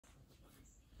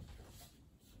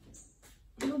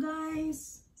Hello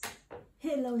guys!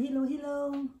 Hello, hello,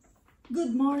 hello!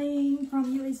 Good morning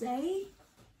from USA!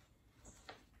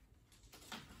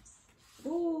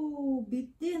 Oh,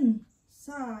 bitin!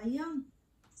 Sayang!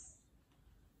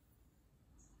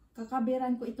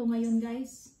 Kakabiran ko ito ngayon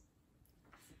guys.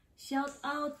 Shout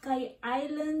out kay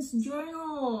Islands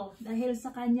Journal dahil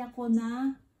sa kanya ko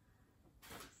na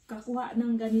kakuha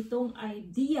ng ganitong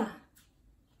idea.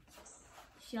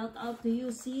 Shout out to you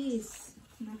sis.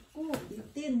 Naku,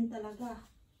 bitin talaga.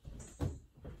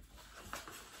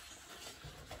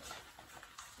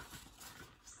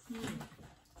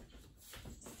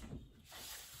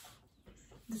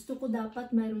 Gusto ko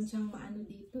dapat mayroon siyang maano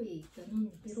dito eh.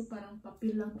 Ganun. Pero parang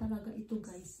papel lang talaga ito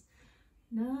guys.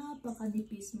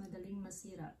 Napakanipis, madaling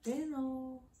masira.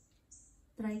 Pero,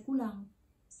 try ko lang.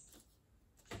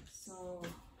 So,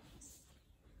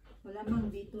 wala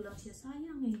mang dito lang siya.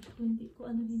 Sayang eh. Kung hindi ko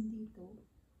anuhin dito.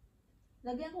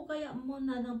 Lagyan ko kaya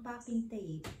muna ng packing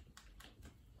tape.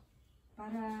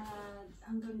 Para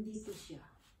hanggang dito siya.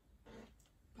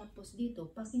 Tapos dito,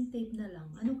 packing tape na lang.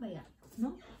 Ano kaya?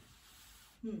 No?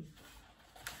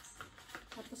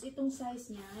 Tapos itong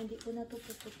size niya, hindi ko na ito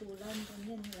puputulan.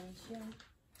 Ganyan lang siya.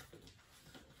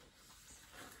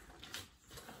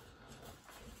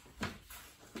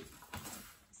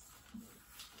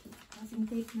 Packing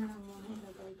tape na lang muna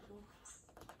ilagay ko.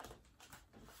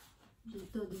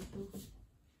 Dito.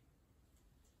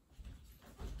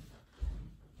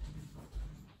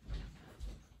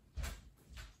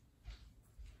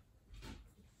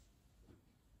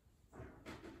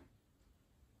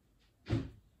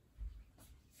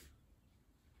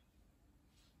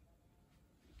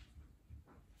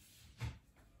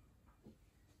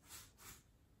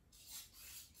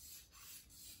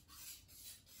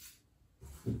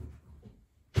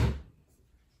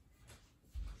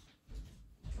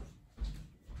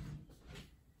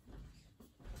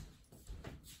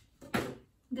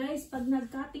 Guys, pag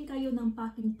nag-cutting kayo ng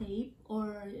packing tape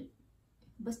or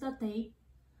basta tape,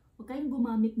 huwag kayong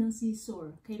gumamit ng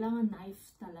scissor. Kailangan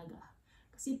knife talaga.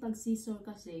 Kasi pag scissor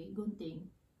kasi,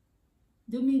 gunting,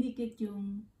 dumidikit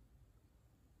yung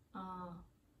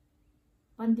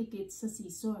pandikit sa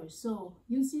scissor. So,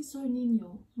 yung scissor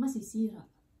ninyo, masisira.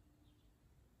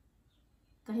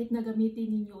 Kahit na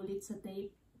gamitin ninyo ulit sa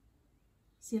tape,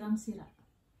 sirang-sira.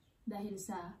 Dahil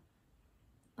sa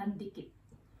pandikit.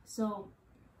 So,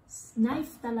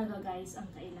 knife talaga guys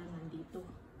ang kailangan dito.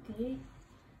 Okay?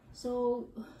 So,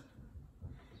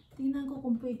 tingnan ko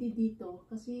kung pwede dito.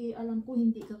 Kasi alam ko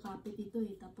hindi kakapit ito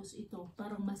eh. Tapos ito,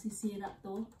 parang masisira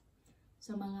to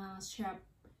sa mga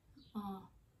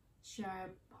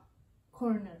sharp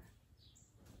corner.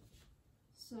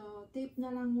 So, tape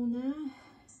na lang muna.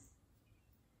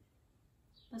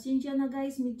 Pasensya na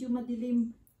guys, medyo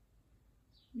madilim.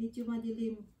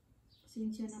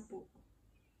 Pasensya na po.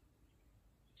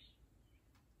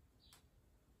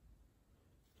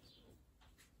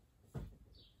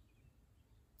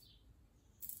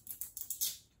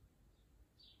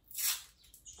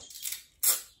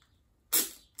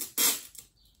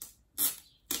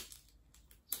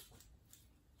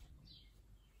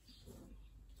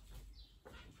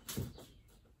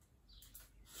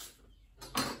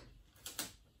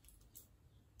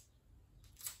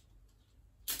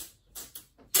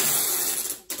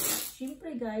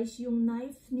 Siyempre guys, yung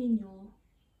knife ninyo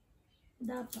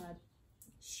dapat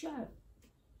sharp.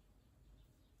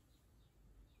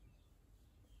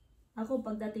 Ako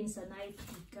pagdating sa knife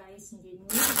guys, hindi mo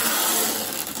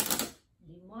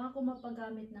ako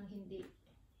mapagamit ng hindi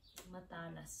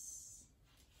matalas.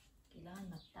 Kailangan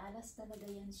matalas talaga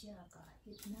yan siya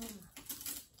kahit na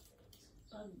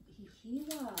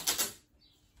paghihira.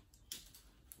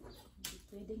 Hindi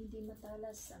pwedeng hindi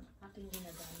matalas ang aking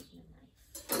ginagamit na knife.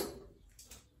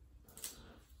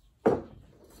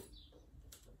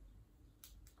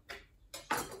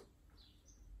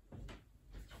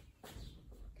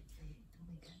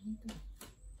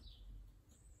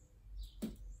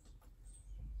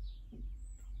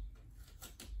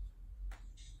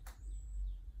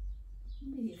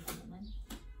 Mahirap naman.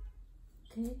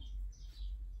 Okay.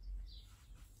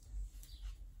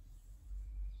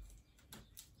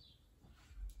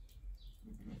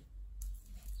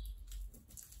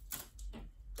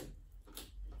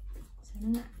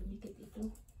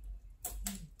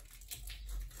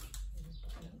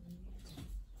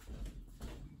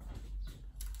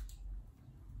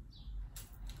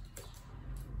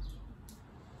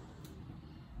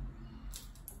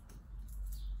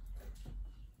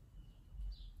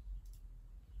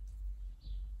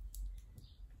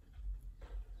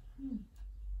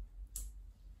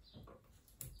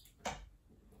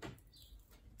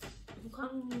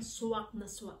 Mukhang swak na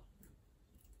swak.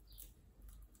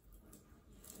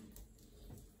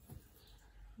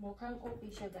 Mukhang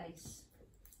okay siya guys.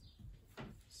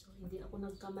 So hindi ako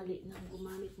nagkamali ng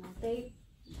gumamit ng tape.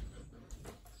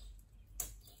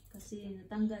 Kasi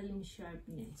natanggal yung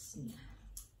sharpness niya.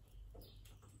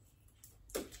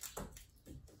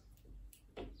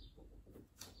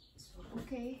 So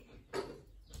okay.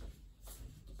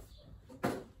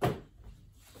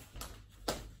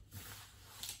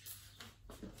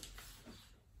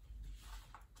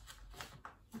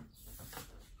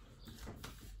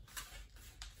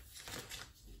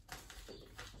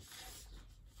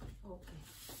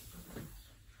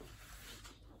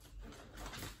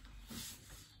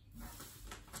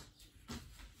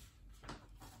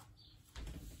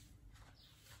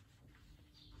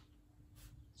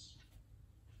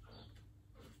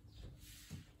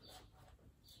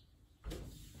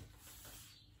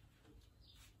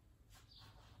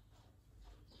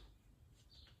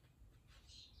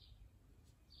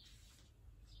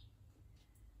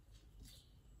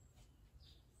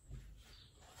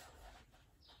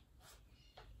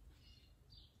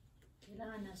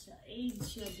 Kailangan na sa AIDS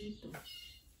siya dito.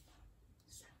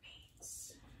 Sa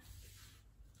AIDS.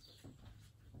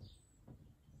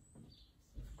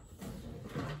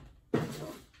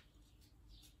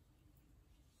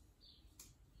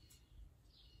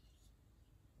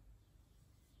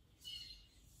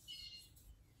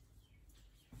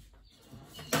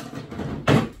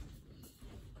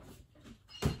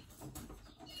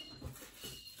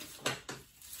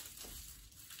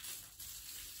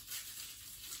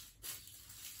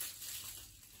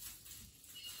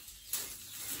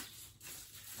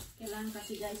 Kailangan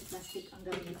kasi guys, plastic ang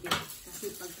gamitin.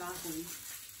 Kasi pagkahoy,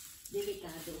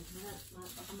 delikado.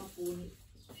 Baka mapunit.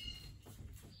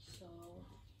 So,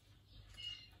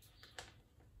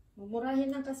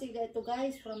 mumurahin lang kasi ito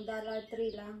guys, from $3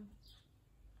 lang.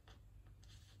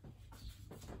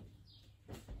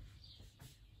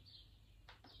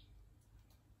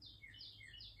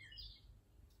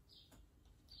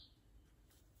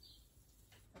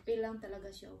 Kapil lang talaga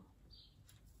siya. Oh.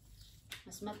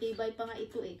 Mas matibay pa nga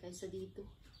ito eh, kaysa dito.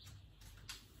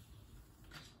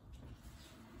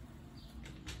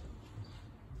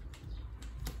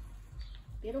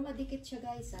 Pero madikit siya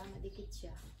guys ha, madikit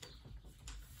siya.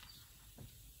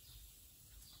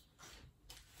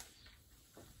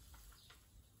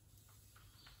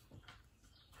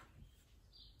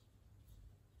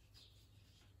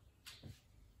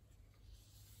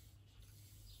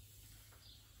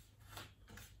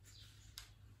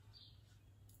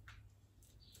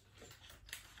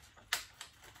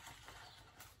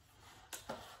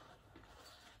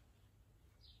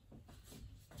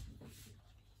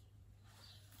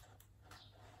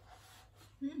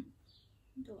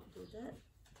 Don't do that.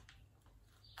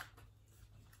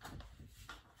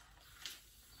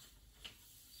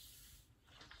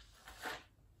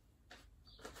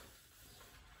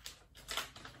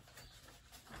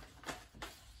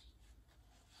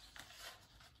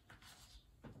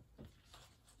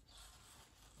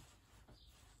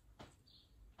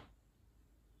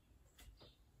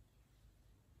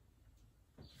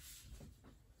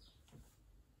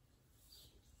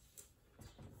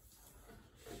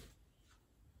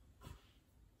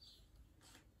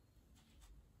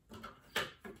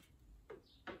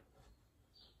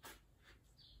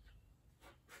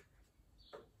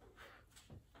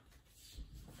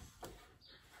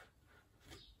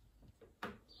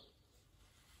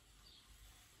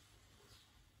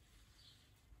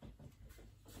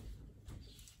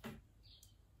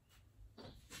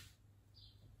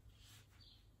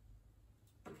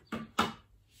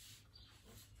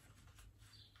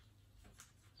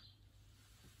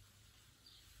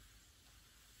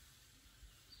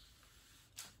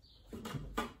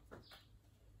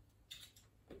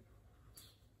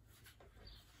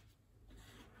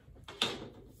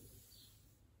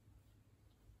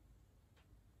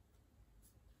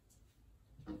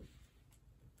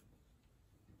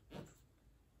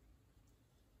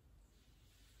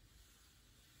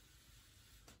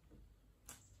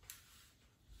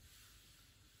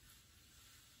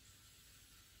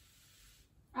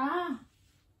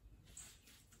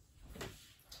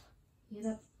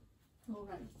 Hirap.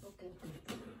 Alright. Okay.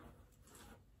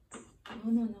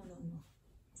 No.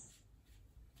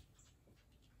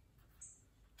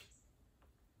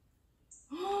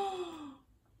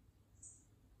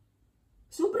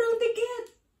 Sobrang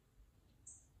dikit.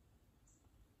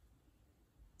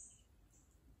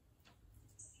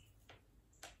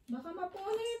 Baka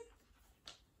mapunit.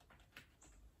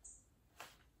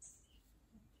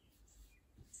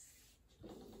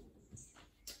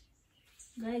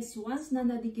 Guys, once na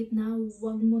nadikit na,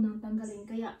 huwag mo nang tanggalin.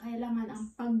 Kaya kailangan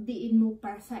ang pagdiin mo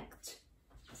perfect.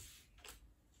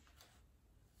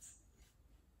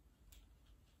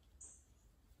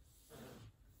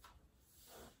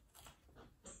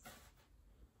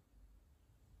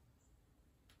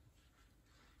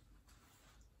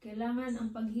 Kailangan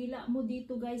ang paghila mo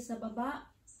dito guys sa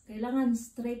baba, kailangan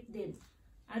straight din.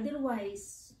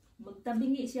 Otherwise,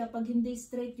 magtabingi siya pag hindi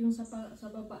straight yung sa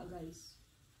baba guys.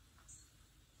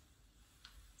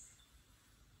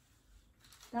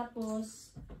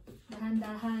 Tapos,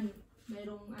 dahan-dahan,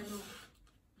 mayroong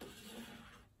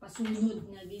pasunod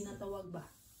na ginatawag ba?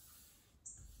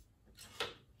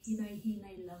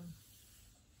 Hinay-hinay lang.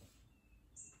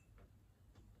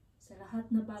 Sa lahat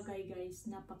na bagay guys,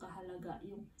 napakahalaga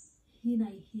yung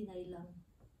hinay-hinay lang.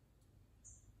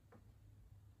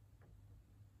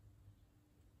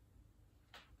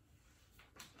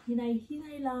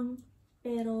 Hinay-hinay lang,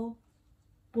 pero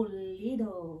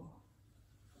pulido.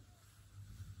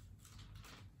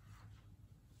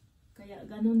 Kaya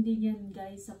ganun din yan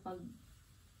guys sa paghanap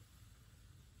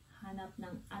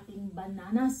ng ating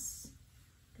bananas.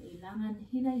 Kailangan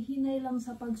hinay-hinay lang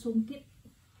sa pagsungkit.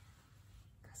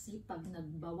 Kasi pag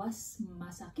nagbawas,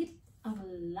 masakit ang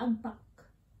lagpak.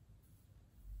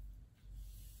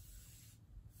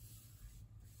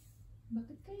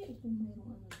 Bakit kaya itong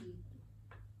mayroong dito?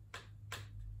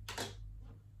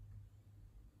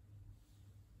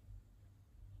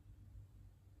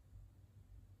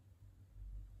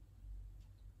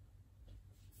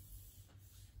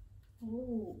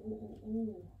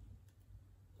 Oo.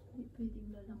 Hindi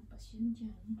pwedeng lalampas yun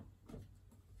dyan.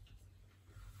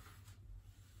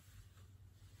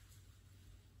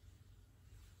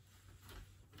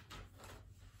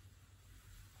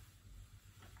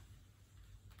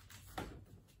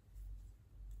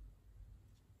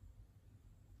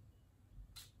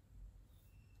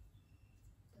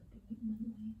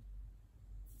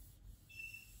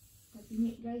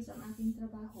 Tabingi guys ang ating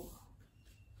trabaho.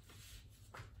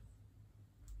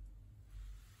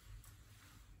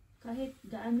 Kahit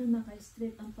gaano na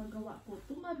ka-straight ang paggawa ko,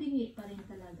 tumabingi pa rin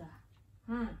talaga.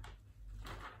 Ha?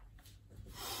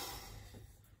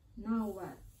 Now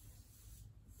what?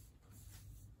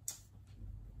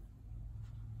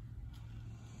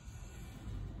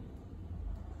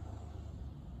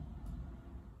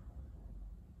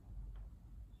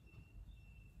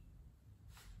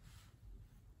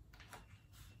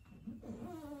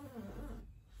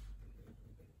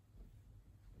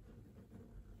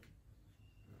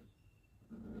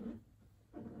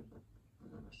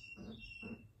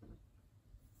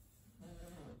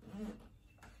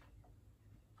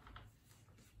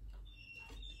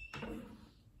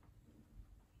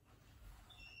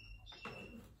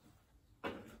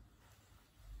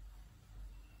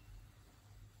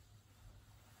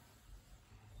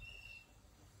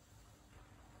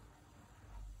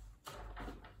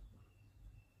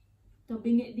 So,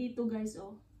 bingi dito guys,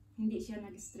 oh. Hindi siya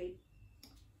nag-straight.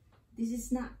 This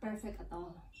is not perfect at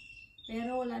all.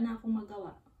 Pero wala na akong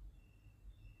magawa.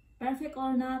 Perfect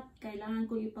or not, kailangan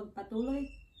ko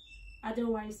ipagpatuloy.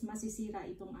 Otherwise, masisira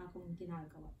itong akong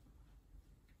ginagawa.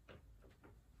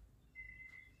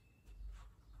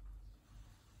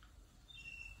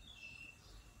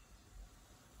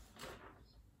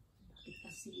 Bakit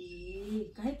kasi?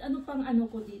 Kahit ano pang ano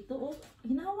ko dito, oh.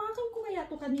 Hinahawakan ko kaya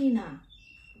to kanina.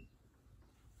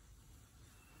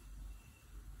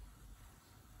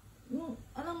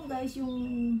 Alam mo guys, yung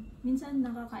minsan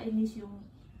nakakainis yung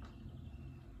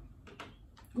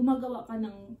gumagawa ka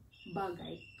ng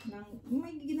bagay,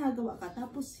 may ginagawa ka,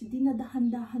 tapos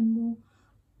dinadahan-dahan mo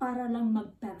para lang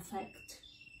mag-perfect.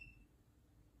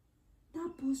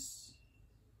 Tapos,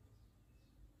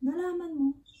 nalaman mo,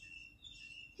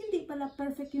 hindi pala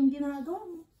perfect yung ginagawa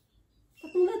mo.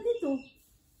 Katulad nito,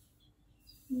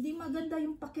 hindi maganda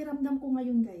yung pakiramdam ko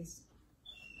ngayon guys.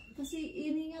 Kasi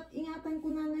ingatan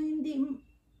ko na hindi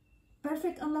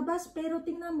perfect ang labas, pero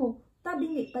tingnan mo,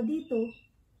 tabingi pa dito.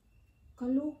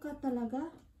 Kaloka talaga.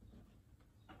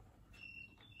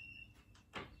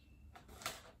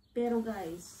 Pero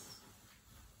guys,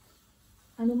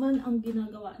 ano man ang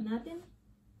ginagawa natin,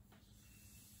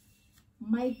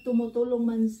 may tumutulong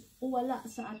man o wala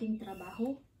sa ating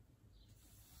trabaho,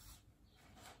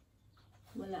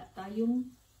 wala tayong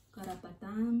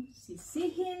karapatang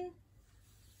sisihin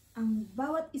ang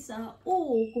bawat isa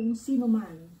o kung sino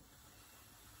man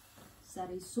sa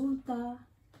resulta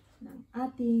ng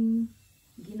ating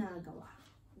ginagawa.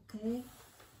 Okay?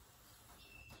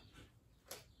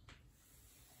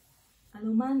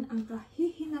 Ano man ang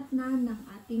kahihinatnan ng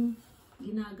ating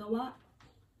ginagawa,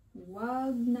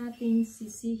 huwag nating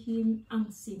sisihin ang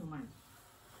sino man.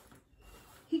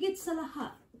 higit sa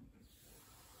lahat,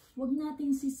 huwag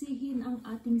nating sisihin ang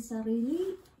ating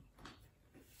sarili.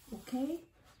 Okay?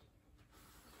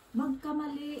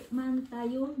 Magkamali man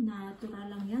tayo,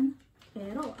 natural lang yan.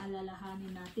 Pero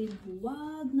alalahanin natin,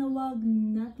 huwag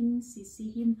nating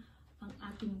sisihin ang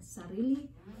ating sarili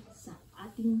sa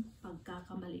ating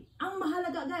pagkakamali. Ang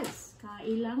mahalaga guys,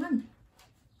 kailangan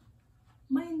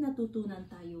may natutunan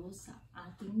tayo sa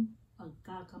ating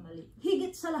pagkakamali.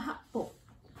 Higit sa lahat po,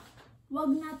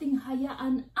 huwag nating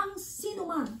hayaan ang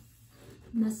sinuman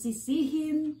na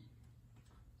sisihin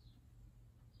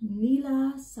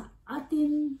nila sa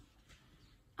atin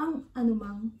ang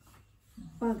anumang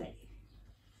bagay.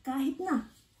 Kahit na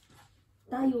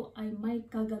tayo ay may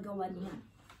kagagawan niyan.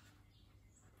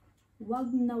 Huwag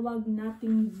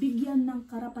nating bigyan ng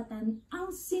karapatan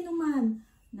ang sinuman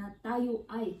na tayo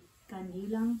ay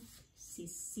kanilang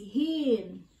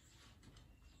sisihin.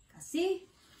 Kasi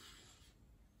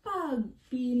pag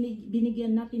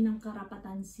binigyan natin ng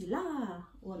karapatan sila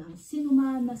o ng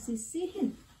sinuman na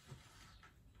sisihin,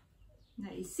 na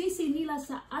isisi nila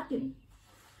sa atin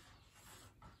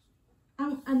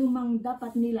ang anumang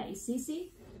dapat nila isisi,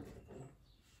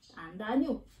 tandaan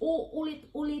nyo,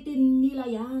 uulit-ulitin nila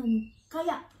yan.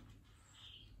 Kaya,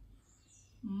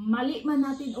 mali man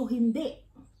natin o hindi,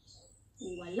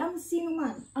 walang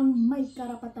sinuman ang may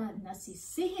karapatan na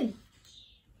sisihin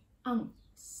ang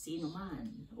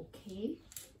sinuman. Okay?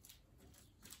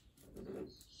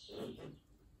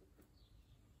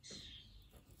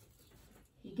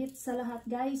 Higit sa lahat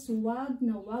guys, huwag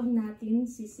natin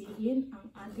sisihin ang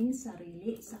ating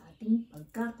sarili sa ating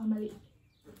pagkakamali.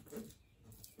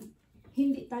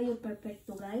 Hindi tayo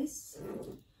perfecto guys.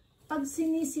 Pag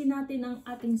sinisi natin ang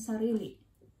ating sarili,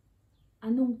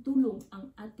 anong tulong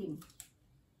ang ating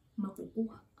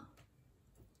makukuha?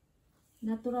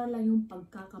 Natural lang yung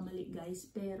pagkakamali guys,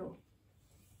 pero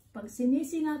pag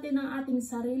sinisi natin ang ating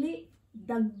sarili,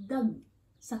 dagdag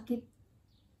sakit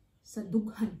sa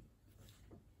dughan.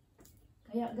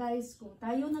 Kaya guys, kung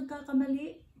tayo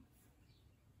nagkakamali,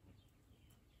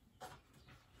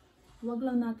 huwag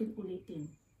lang natin ulitin.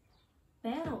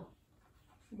 Pero,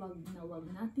 huwag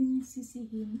natin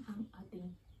sisihin ang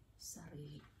ating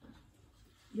sarili.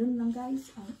 Yun lang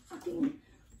guys, ang ating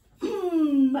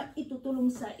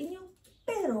maitutulong sa inyo.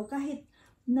 Pero kahit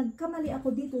nagkamali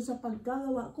ako dito sa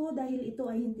paggagawa ko dahil ito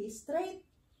ay hindi straight,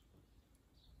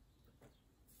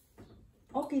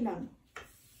 okay lang.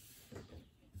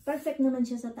 Perfect naman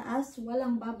siya sa taas,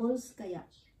 walang bubbles, kaya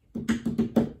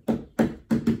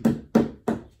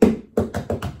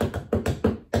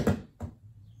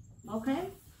okay,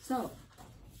 so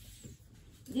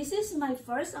this is my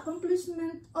first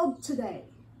accomplishment of today.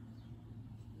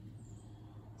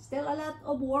 Still a lot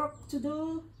of work to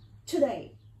do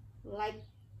today, like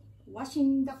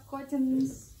washing the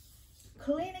curtains,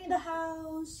 cleaning the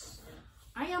house.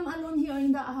 I am alone here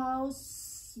in the house.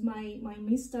 My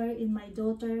mister and my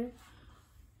daughter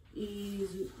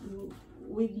is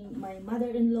with my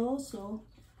mother-in-law, so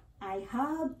I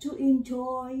have to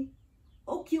enjoy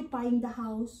occupying the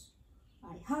house.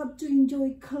 I have to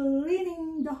enjoy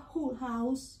cleaning the whole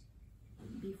house.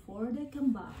 Before they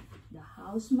come back, the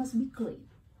house must be clean.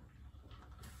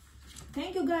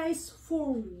 Thank you guys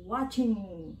for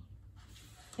watching,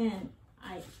 and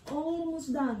I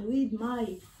almost done with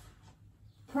my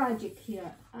project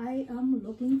here. I am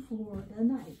looking for the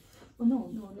knife. Oh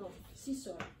no,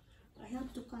 scissor. I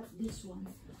have to cut this one.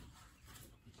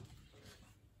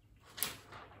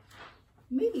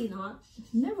 Maybe not.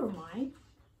 Never mind.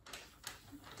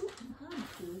 Don't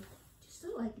have to. Just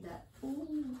like that. Oh,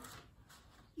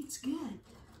 it's good.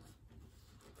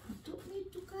 You don't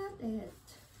need to cut it.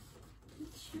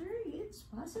 Make sure it's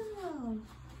possible.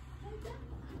 Like that.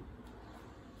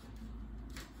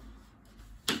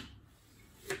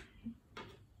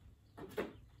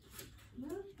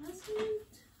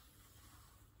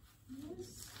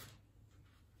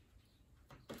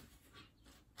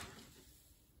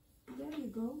 There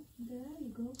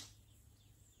you go.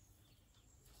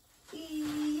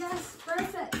 Yes,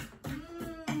 perfect.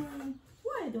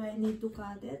 Why do I need to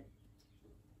cut it?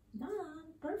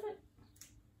 Done. Perfect.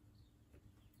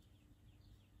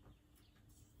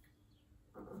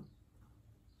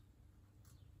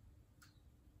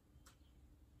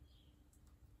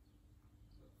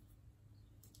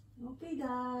 Okay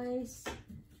guys.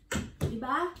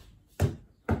 Diba?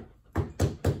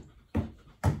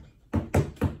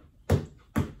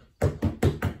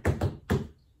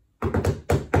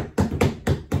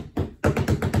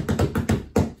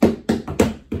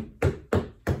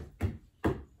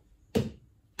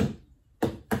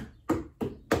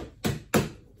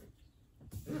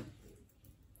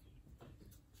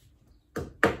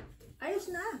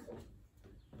 ayos na.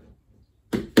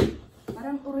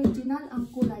 Parang original ang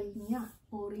kulay niya.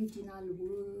 Original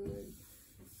wood.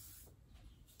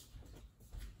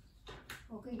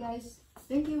 Okay guys,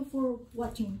 thank you for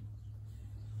watching.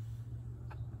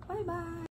 Bye bye.